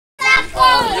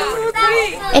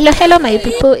Hello my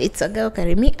people, it's Agao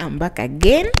Karimi. I'm back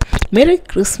again. Merry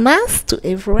Christmas to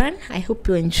everyone. I hope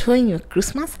you're enjoying your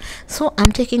Christmas. So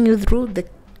I'm taking you through the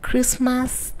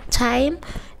Christmas time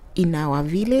in our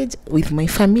village with my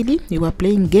family. We were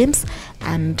playing games,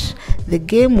 and the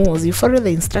game was you follow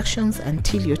the instructions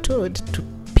until you're told to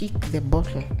pick the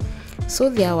bottle. So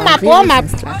there were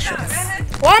various instructions.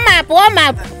 Warm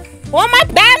up,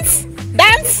 dance,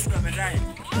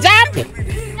 jump,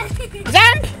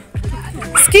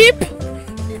 skip,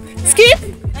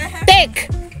 take.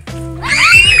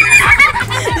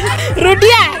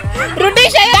 Rudisha,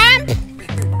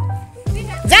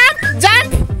 jump,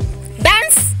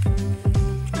 dance,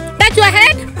 touch your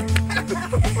head,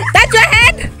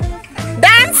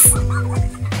 dance,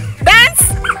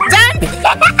 jump,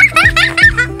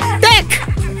 take.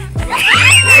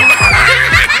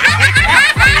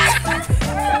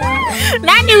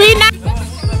 Nani winner?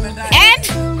 Head,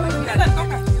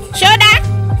 shoulder,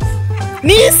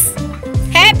 knees,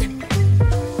 head,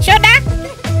 shoulder,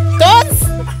 toes,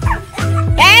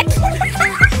 head,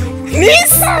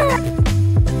 knees,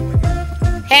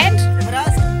 head,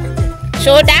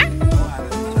 shoulder,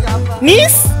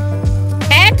 knees,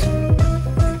 head,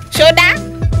 shoulder,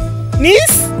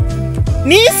 knees,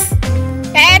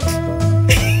 head,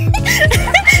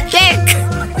 take.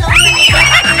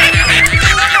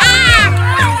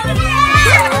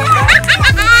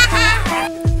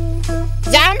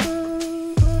 Jump,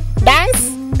 dance,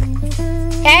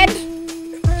 head,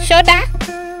 shoulder,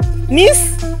 knees,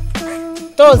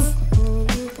 toes,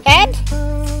 head,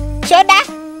 shoulder,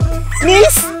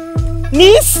 knees,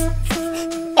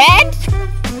 head,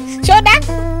 shoulder,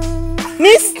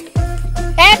 knees,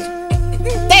 head,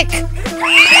 take.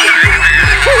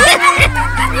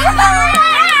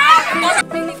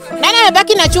 Nani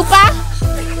amebaki na chupa?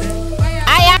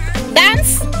 Aya,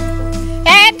 dance,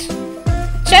 head,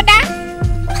 shoulder,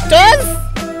 toes,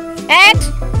 head,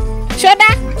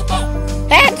 shoulder,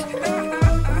 head,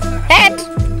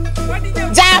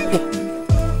 jump,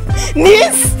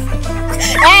 knees,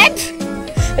 head,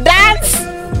 dance,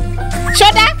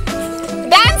 shoulder,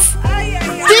 dance,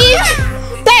 teeth,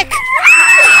 take.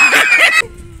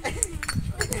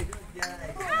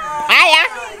 Aya,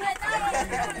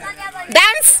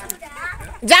 dance,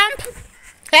 jump,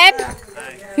 head,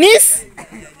 knees,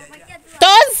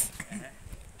 toes,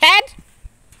 head,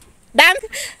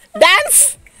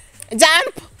 dance,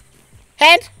 jump,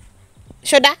 head,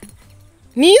 shoulder,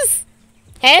 knees,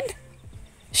 head,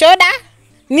 shoulder,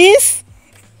 knees,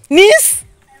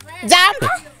 jump,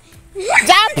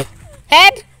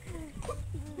 head,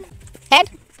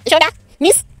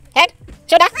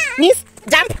 shoulder, knees,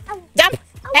 jump,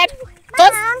 head,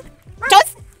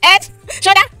 toes, head,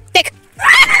 shoulder, take.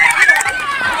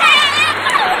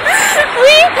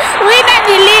 We not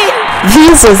the lead.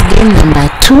 This was game number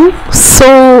 2. So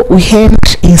we had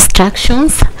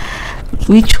instructions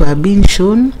which were being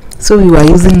shown. So we were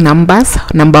using numbers.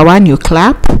 Number 1, you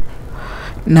clap.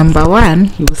 Number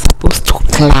 1, you were supposed to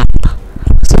clap.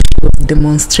 So she was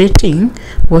demonstrating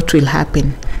what will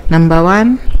happen. Number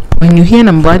 1, when you hear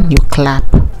number 1, you clap.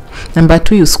 Number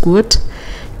 2, you squat.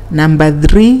 Number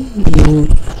 3, you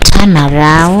turn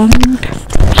around.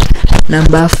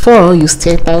 Number 4, you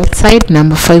step outside.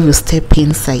 Number 5, you step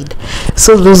inside.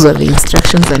 So those were the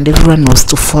instructions, and everyone was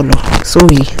to follow. So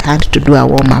we had to do a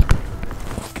warm-up.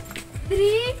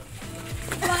 3,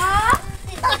 4,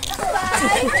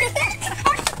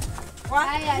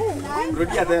 5. Number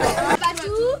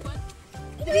 2,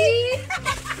 3,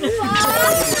 4.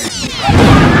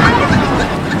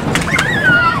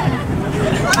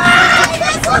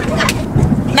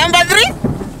 Number 3,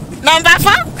 number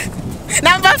 4,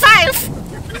 number 5.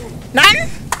 None.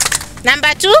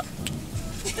 Number 2,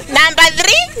 number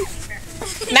 3,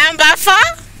 number 4,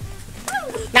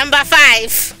 number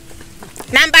 5.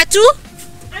 Number 2,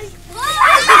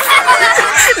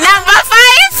 number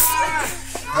 5,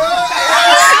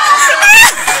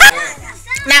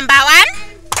 number 1,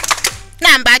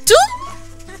 number 2,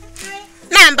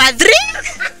 number 3,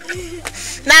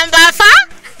 number 4,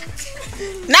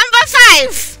 number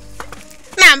 5,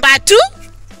 number 2.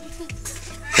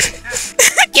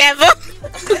 Careful.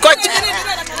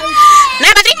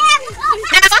 Number 3,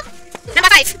 number 4,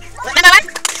 number 5, number 1,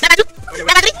 number 2,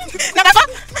 number 3, number 4,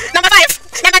 number 5,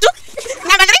 number 2,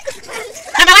 number 3,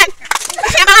 number 1,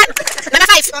 number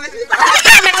 5.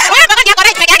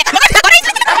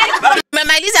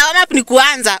 Memaliza warm up ni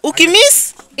kuanza.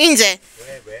 Ukimiss nje.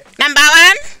 Number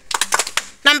 1,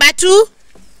 number 2,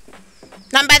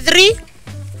 number 3,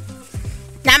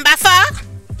 number 4,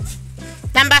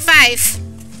 number 5,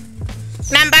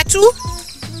 number 2.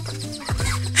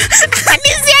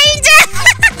 Nisi nje.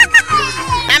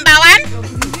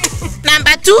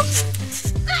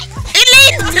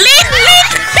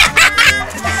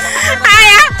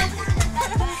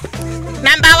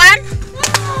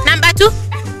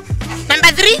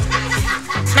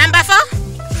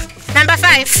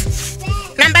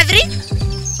 5. Number 3.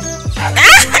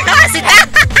 Sit down.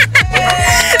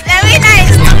 The winner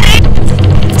is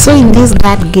 3. So in this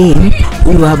bad game,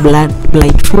 we were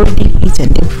blindfolding each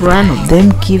and every one of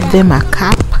them, give them a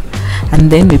cup,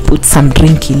 and then we put some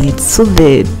drink in it. So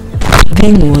the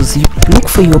thing was, you look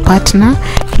for your partner,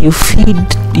 you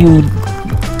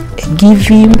give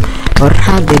him or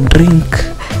her the drink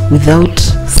without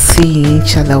seeing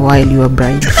each other while you are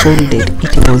blindfolded.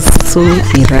 It was so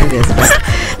hilarious, but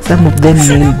some of them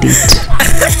nailed it.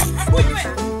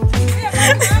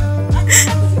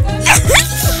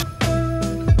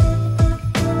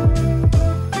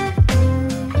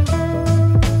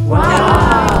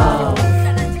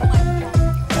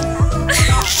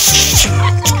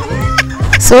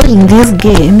 So in this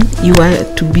game, you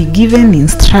are to be given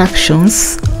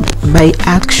instructions by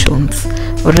actions,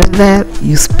 or rather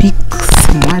you speak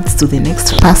some words to the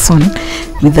next person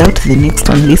without the next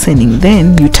one listening.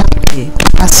 Then you tap the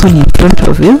person in front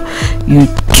of you, you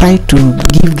try to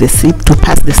give the same, to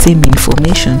pass the same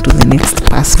information to the next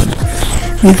person.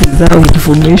 This is how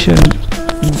information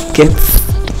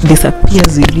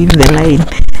disappears within the line.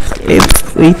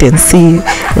 Let's wait and see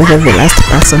whether the last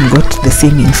person got the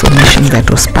same information that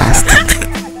was passed.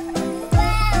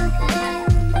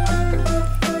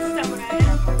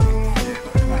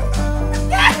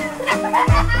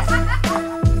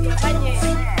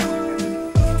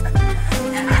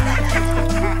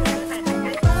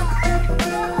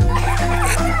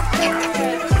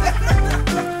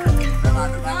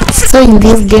 So in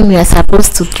this game, you are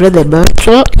supposed to throw the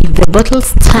bottle. If the bottle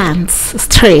stands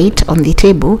straight on the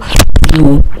table,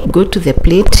 you go to the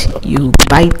plate, you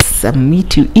bite some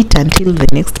meat, you eat until the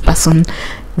next person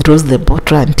throws the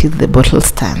bottle until the bottle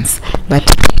stands. But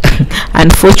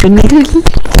unfortunately,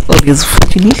 or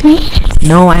fortunately,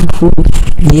 no one who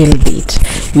nailed it.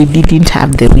 We didn't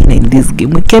have the winner in this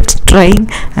game. We kept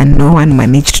trying and no one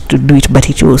managed to do it, but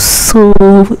it was so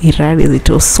hilarious. It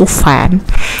was so fun.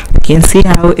 You can see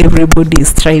how everybody is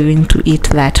striving to eat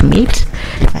that meat,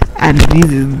 and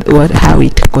this is how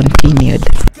it continued.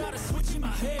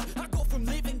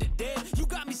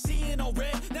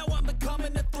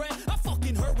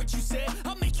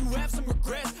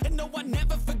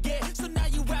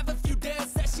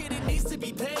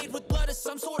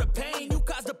 Some sort of pain, you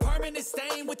caused a permanent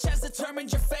stain, which has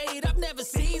determined your fate. I've never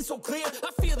seen so clear,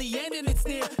 I feel the end and it's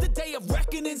near. The day of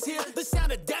reckoning's here, the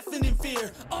sound of deafening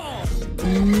fear.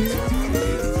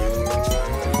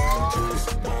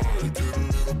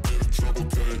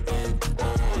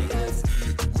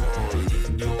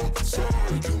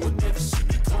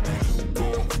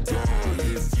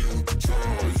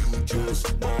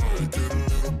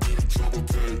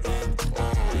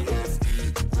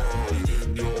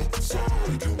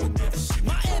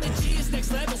 My energy is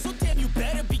next level, so damn you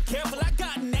better be careful. I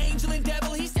got an angel and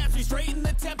devil, he snaps me straight in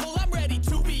the temple. I'm ready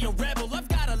to be a rebel, I've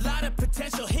got a lot of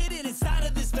potential hidden inside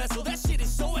of this vessel. That shit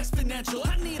is so exponential.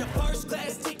 I need a first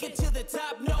class ticket to the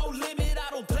top, no limit.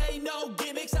 I don't play no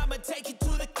gimmicks, I'ma take you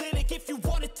to the clinic. If you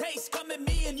want a taste, come at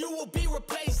me and you will be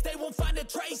replaced. They won't find a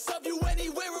trace of you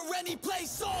anywhere or any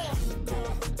place.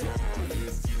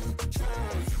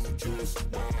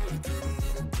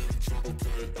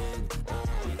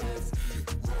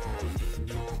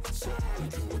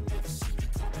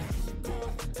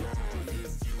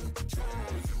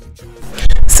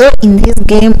 So in this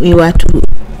game, we were to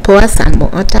pour some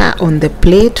water on the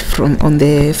plate on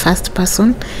the first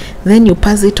person, then you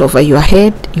pass it over your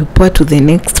head, you pour to the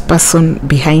next person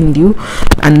behind you,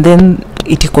 and then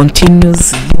it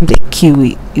continues in the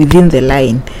queue within the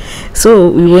line. So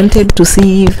we wanted to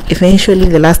see if eventually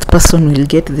the last person will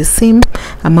get the same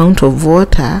amount of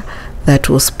water that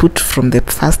was put from the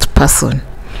first person.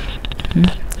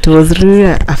 It was really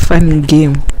a fun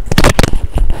game.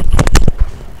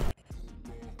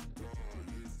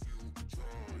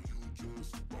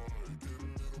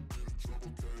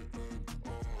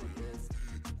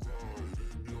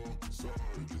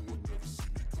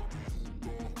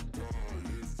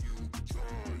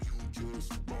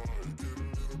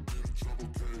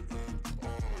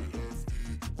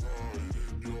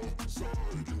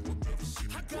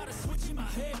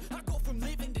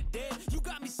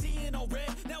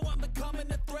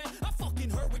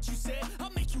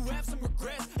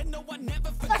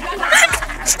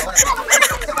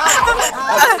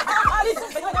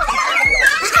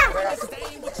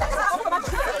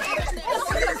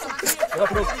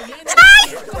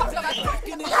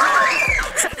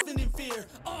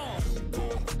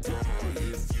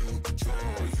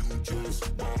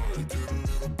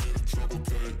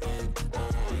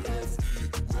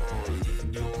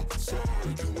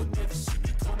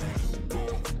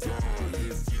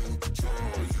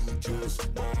 My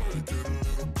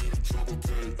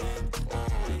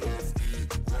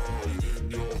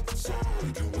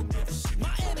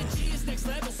energy is next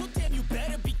level, so damn you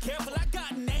better be careful. I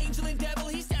got an angel and devil,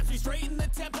 he snaps me straight in the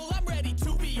temple. I'm ready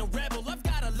to be a rebel, I've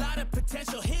got a lot of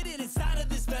potential hidden inside of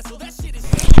this vessel. That shit is...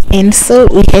 And so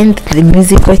we end the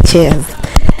musical chairs.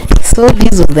 So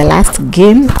this was the last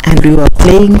game, and we were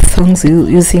playing songs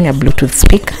using a Bluetooth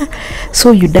speaker.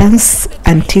 So you dance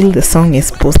until the song is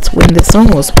paused. When the song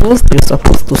was paused, you're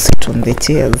supposed to sit on the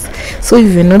chairs. So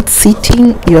if you're not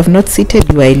sitting, you have not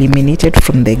seated, you are eliminated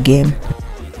from the game.